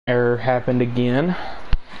Error happened again.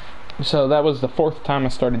 So that was the fourth time I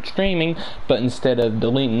started streaming, but instead of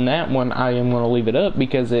deleting that one, I am going to leave it up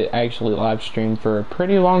because it actually live streamed for a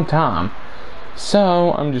pretty long time.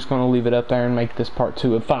 So I'm just going to leave it up there and make this part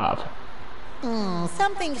 2 of 5.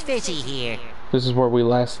 Something's fishy here. This is where we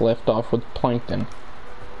last left off with Plankton.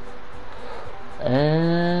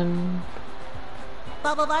 And...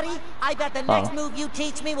 Bubble Buddy, I bet the next move you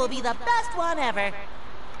teach me will be the best one ever.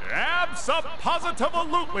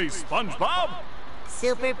 Abso-positively, Spongebob.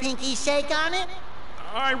 Super pinky shake on it?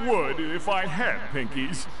 I would if I had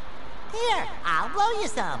pinkies. Here, I'll blow you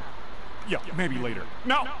some. Yeah, maybe later.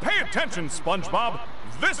 Now, pay attention, Spongebob.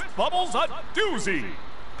 This bubble's a doozy.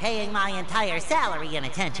 Paying my entire salary in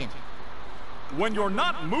attention. When you're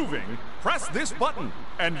not moving, press this button,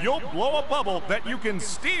 and you'll blow a bubble that you can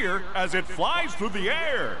steer as it flies through the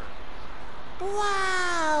air.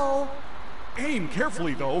 Wow! Aim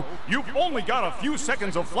carefully, though. You've only got a few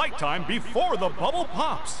seconds of flight time before the bubble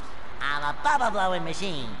pops. I'm a bubble blowing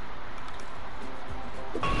machine.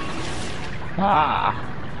 Ah!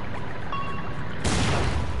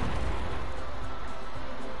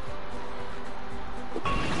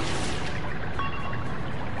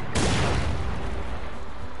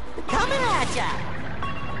 Coming at ya!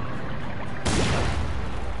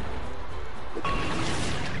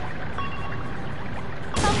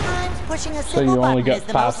 Sometimes pushing a simple only button got is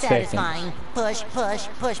the 5 most seconds. satisfying. Push, push,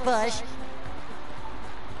 push, push.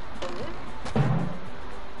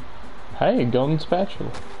 Hey, golden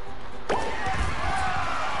spatula.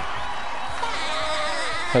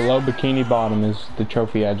 Hello, Bikini Bottom is the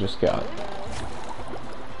trophy I just got.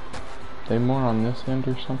 They more on this end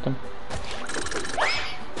or something?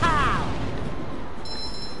 Pow!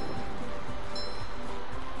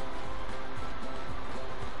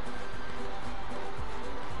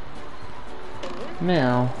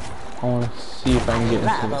 Now, I want to see if I can get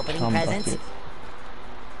into the Opening chum presents. bucket.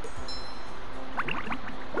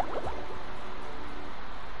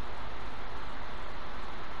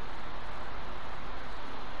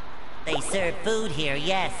 They serve food here,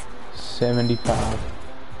 yes. 75.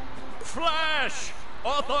 Flash!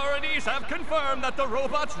 Authorities have confirmed that the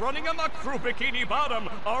robots running amok through Bikini Bottom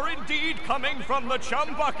are indeed coming from the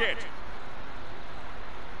chum bucket.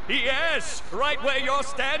 Yes, right where you're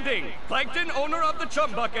standing. Plankton, owner of the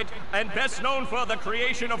chum bucket, and best known for the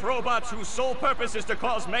creation of robots whose sole purpose is to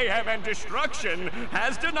cause mayhem and destruction,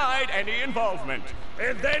 has denied any involvement.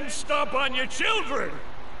 And then stomp on your children!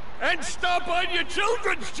 And stomp on your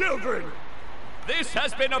children's children! This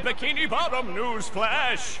has been a Bikini Bottom news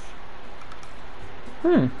flash.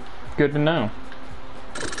 Good to know.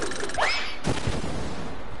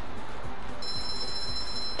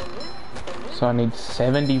 So I need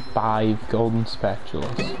 75 golden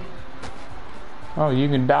spatulas. Oh, you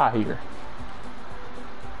can die here.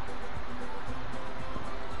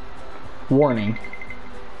 Warning.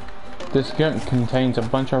 This gun contains a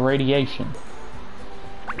bunch of radiation.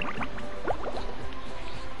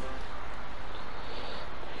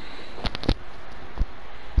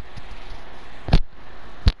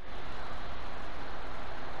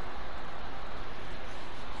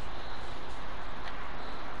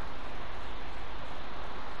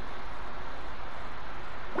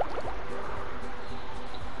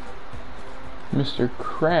 Mr.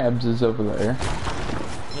 Krabs is over there.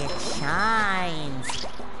 It shines.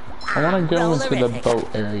 I want to go into the Rollerific.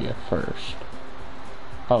 boat area first.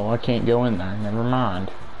 Oh, I can't go in there. Never mind.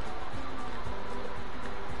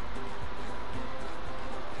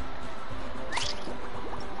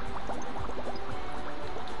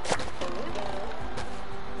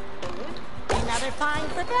 Another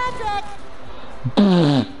find for Patrick.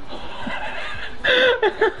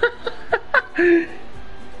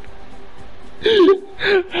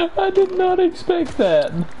 I did not expect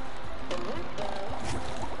that.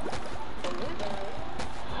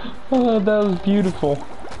 Oh, that was beautiful.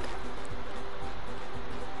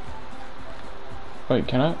 Wait,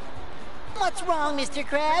 can I? What's wrong, Mr.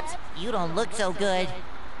 Krabs? You don't look so good.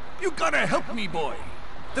 You gotta help me, boy.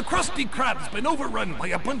 The Krusty Krab's been overrun by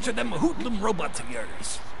a bunch of them hoodlum robots of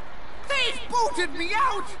yours. They've booted me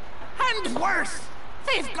out! And worse,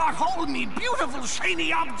 they've got hold of me beautiful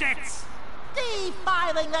shiny objects!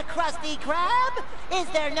 Defiling the Krusty Krab? Is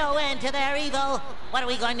there no end to their evil? What are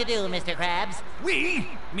we going to do, Mr. Krabs? We,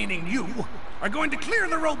 meaning you, are going to clear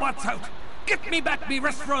the robots out, get me back me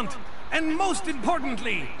restaurant, and most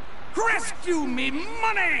importantly, rescue me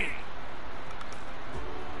money!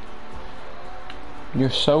 You're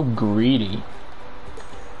so greedy.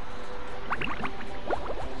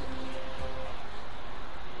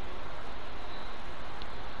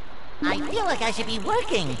 I feel like I should be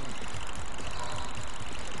working.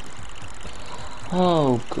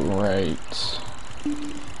 Oh, great.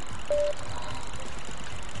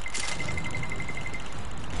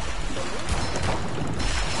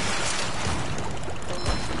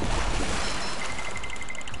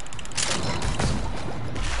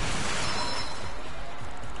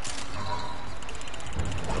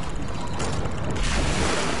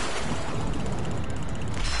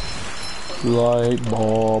 Light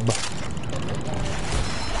bulb.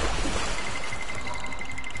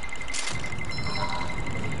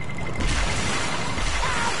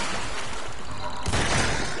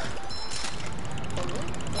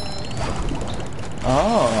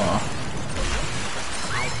 Oh.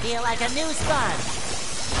 I feel like a new sponge.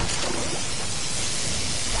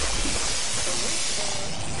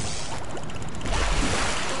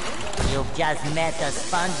 You've just met the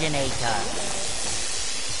Sponginator.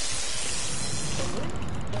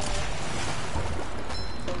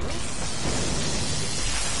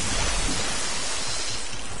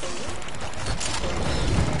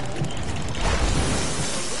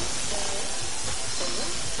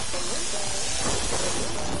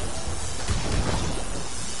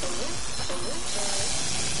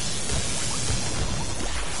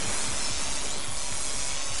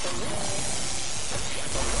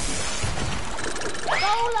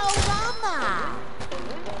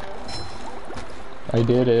 I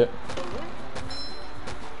did it.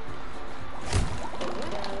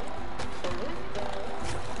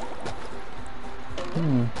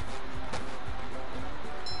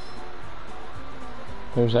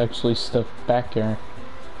 There's actually stuff back there.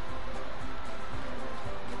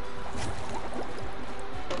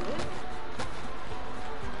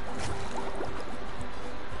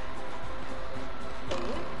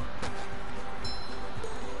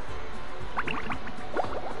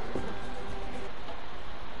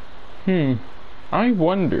 I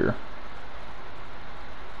wonder.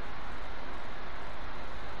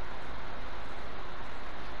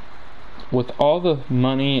 With all the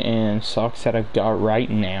money and socks that I've got right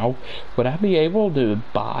now, would I be able to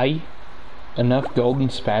buy enough golden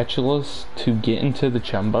spatulas to get into the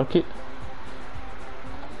chum bucket?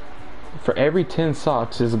 For every 10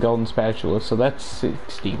 socks is a golden spatula, so that's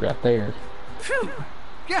 60 right there. Phew!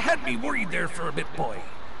 You had me worried there for a bit, boy.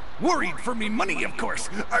 Worried for me money, of course.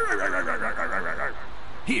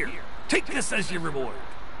 Here, take this as your reward.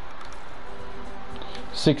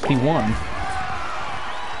 61.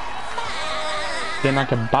 Then I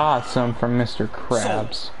could buy some from Mr.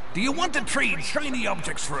 Krabs. So, do you want to trade shiny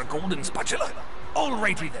objects for a golden spatula?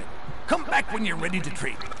 Alrighty then. Come back when you're ready to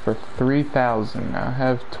trade. For 3,000. I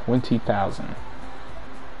have 20,000.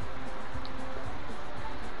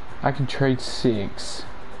 I can trade 6.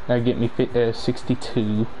 That'd get me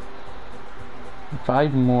 62.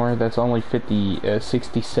 5 more, that's only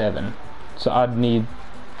 67. So I'd need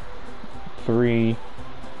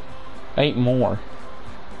 8 more.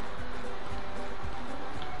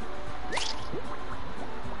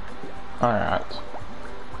 Alright.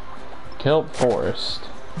 Kelp Forest.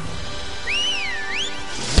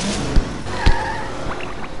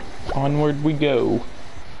 Onward we go.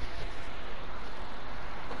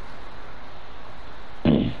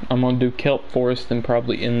 I'm gonna do Kelp Forest and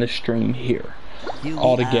probably end the stream here.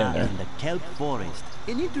 All together. In the Kelp Forest,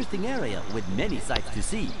 an interesting area with many sights to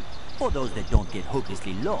see, for those that don't get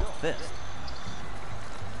hopelessly lost first.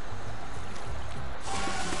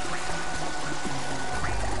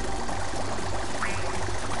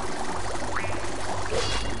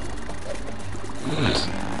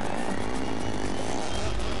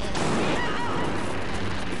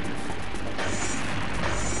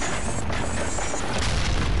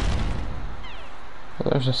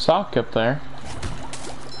 There's a sock up there.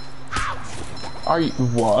 Are you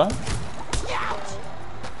what?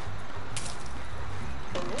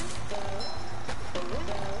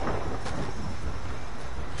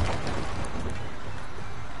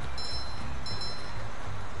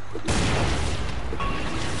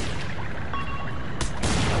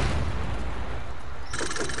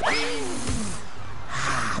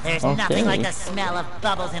 There's nothing like the smell of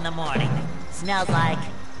bubbles in the morning. Smells like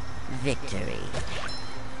victory.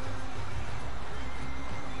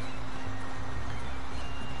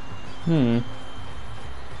 I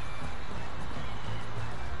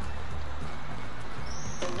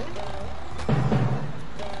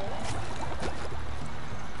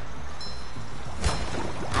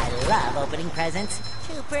love opening presents.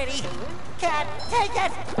 Too pretty. Can't take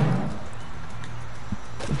it.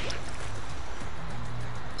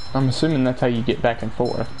 I'm assuming that's how you get back and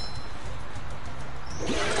forth.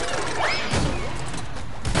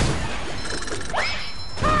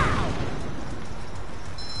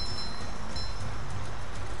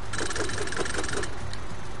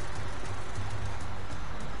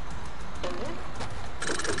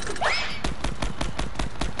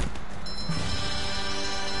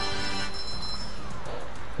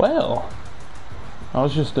 Well, I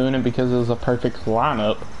was just doing it because it was a perfect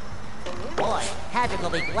lineup. Boy, Patrick will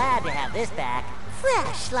be glad to have this back.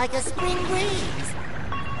 Fresh like a spring breeze.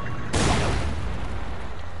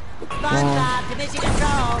 SpongeBob to mission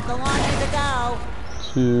control. The launch is a go.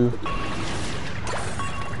 2.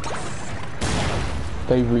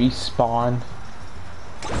 They respawn.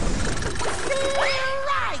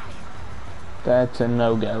 Right. That's a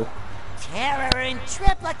no-go. Terror in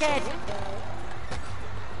triplicate.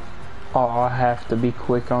 Oh, I have to be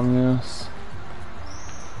quick on this.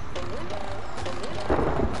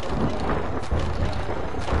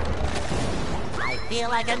 I feel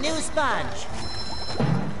like a new sponge.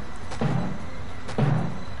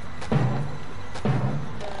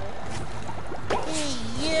 Hey,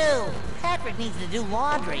 you. Patrick needs to do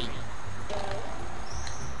laundry.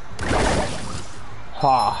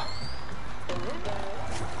 Ha.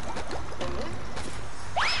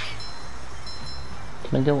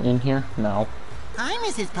 Can I go in here? No. Hi,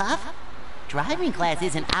 Mrs. Puff. Driving class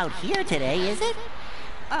isn't out here today, is it?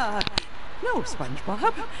 No,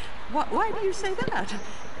 SpongeBob. Why do you say that?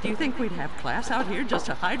 Do you think we'd have class out here just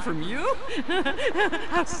to hide from you?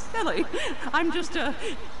 How silly. I'm just,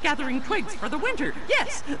 gathering twigs for the winter.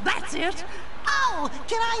 Yes, that's it. Oh,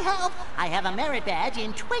 can I help? I have a merit badge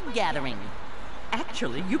in twig gathering.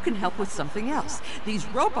 Actually, you can help with something else. These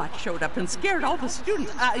robots showed up and scared all the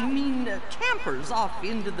students, campers off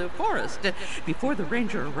into the forest. Before the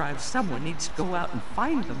ranger arrives, someone needs to go out and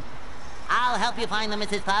find them. I'll help you find them,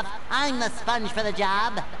 Mrs. Puff. I'm the sponge for the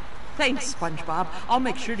job. Thanks, SpongeBob. I'll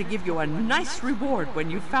make sure to give you a nice reward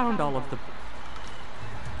when you've found all of them.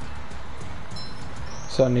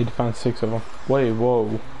 So I need to find 6 of them. Wait,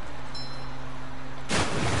 whoa.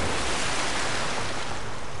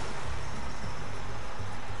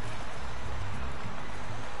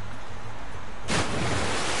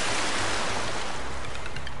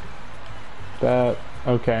 That,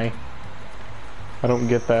 okay. I don't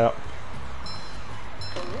get that.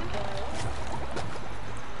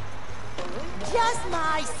 Just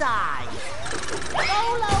my size.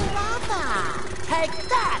 Lolo Lava. Take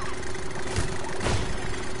that.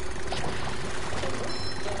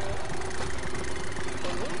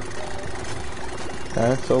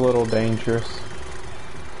 That's a little dangerous.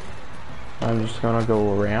 I'm just gonna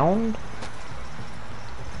go around.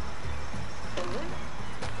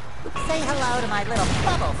 Say hello to my little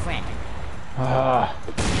bubble friend. Ah.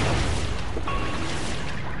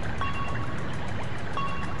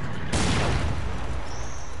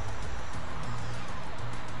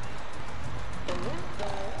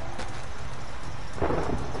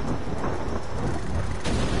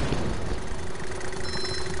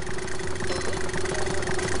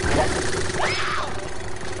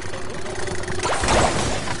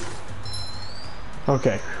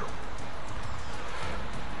 Okay.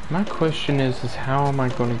 My question is how am I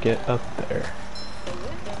going to get up there?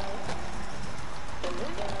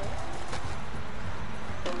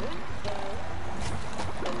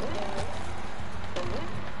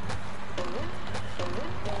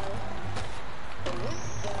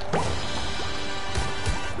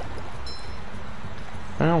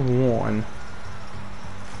 Found one.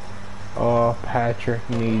 Oh, Patrick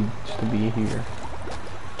needs to be here.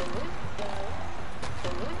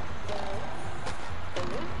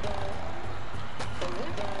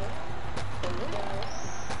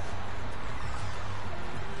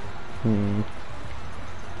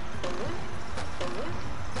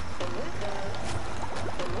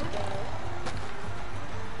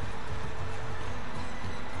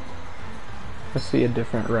 Let's see a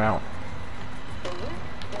different route.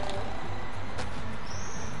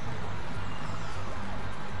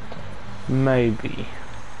 Maybe.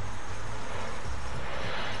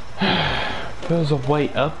 There's a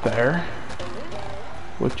way up there,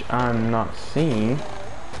 which I'm not seeing.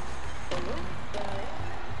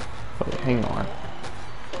 Oh, wait, hang on.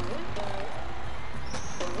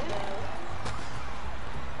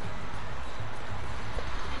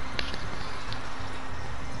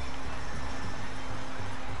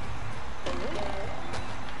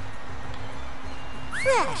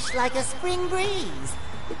 Fresh like a spring breeze.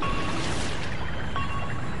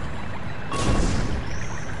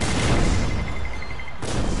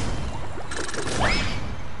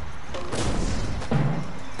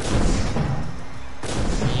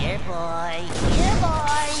 Here, boy. Here,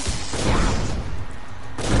 boy.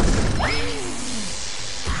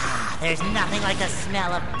 There's nothing like the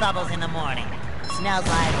smell of bubbles in the morning. Smells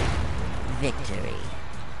like victory.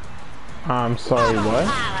 I'm sorry, Bubble what?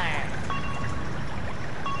 power.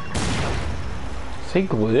 Is he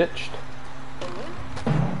glitched?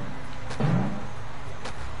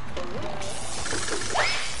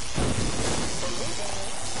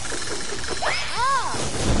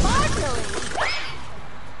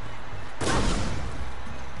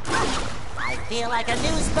 feel like a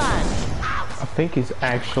new sponge. I think he's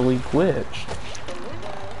actually glitched.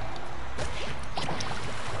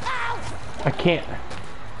 I can't.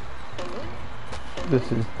 This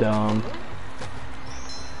is dumb.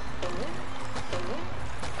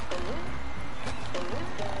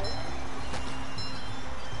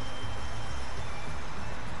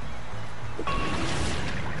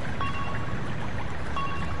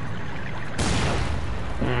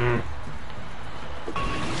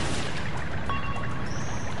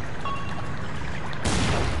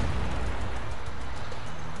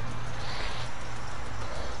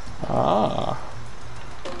 Ah.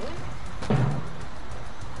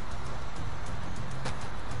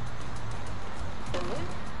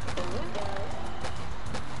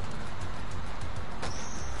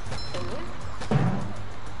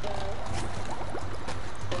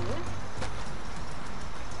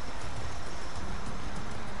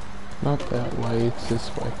 Not that way, it's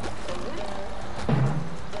this way.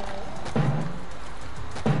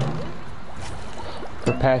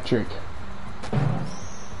 For Patrick.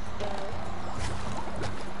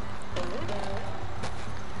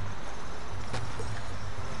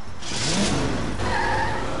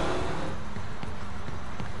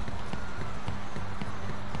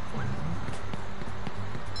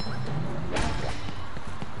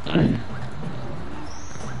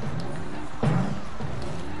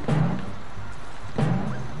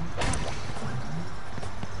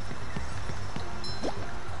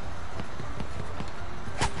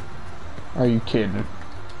 Are you kidding?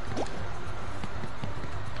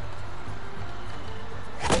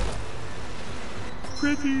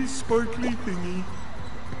 Pretty sparkly thingy.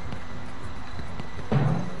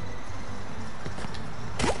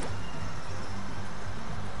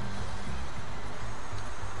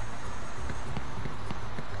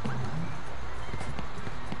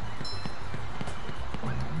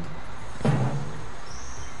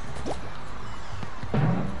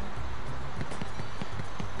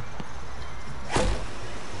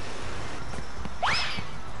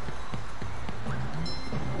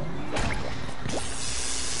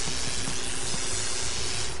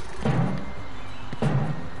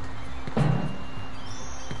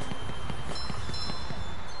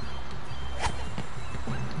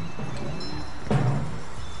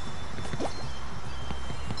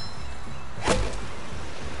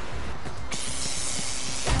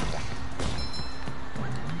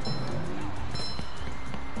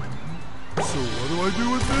 So what do I do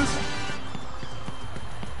with this?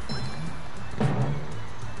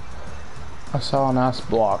 I saw a nice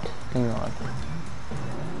block. Hang on.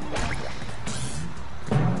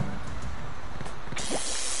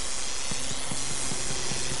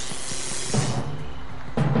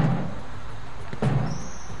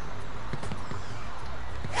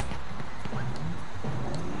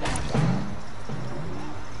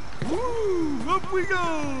 Woo! Up we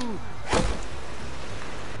go!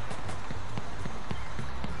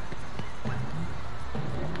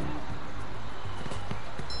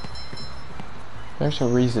 There's a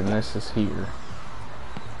reason this is here.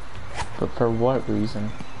 But for what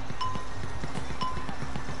reason?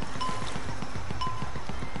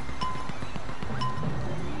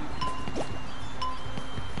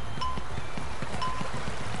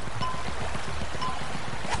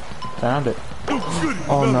 Found it.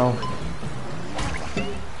 Oh no.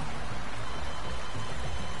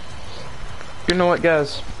 You know what,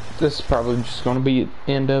 guys? This is probably just gonna be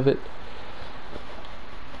the end of it.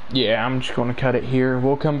 Yeah, I'm just gonna cut it here.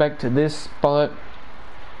 We'll come back to this spot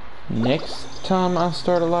next time I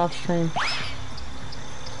start a live stream.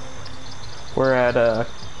 We're at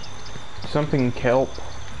something kelp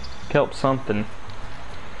something.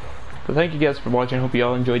 But thank you guys for watching. Hope you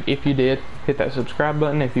all enjoyed. If you did, hit that subscribe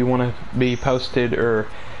button. If you want to be posted or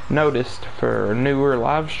noticed for newer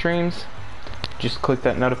live streams, just click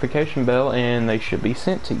that notification bell and they should be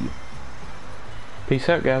sent to you. Peace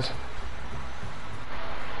out, guys.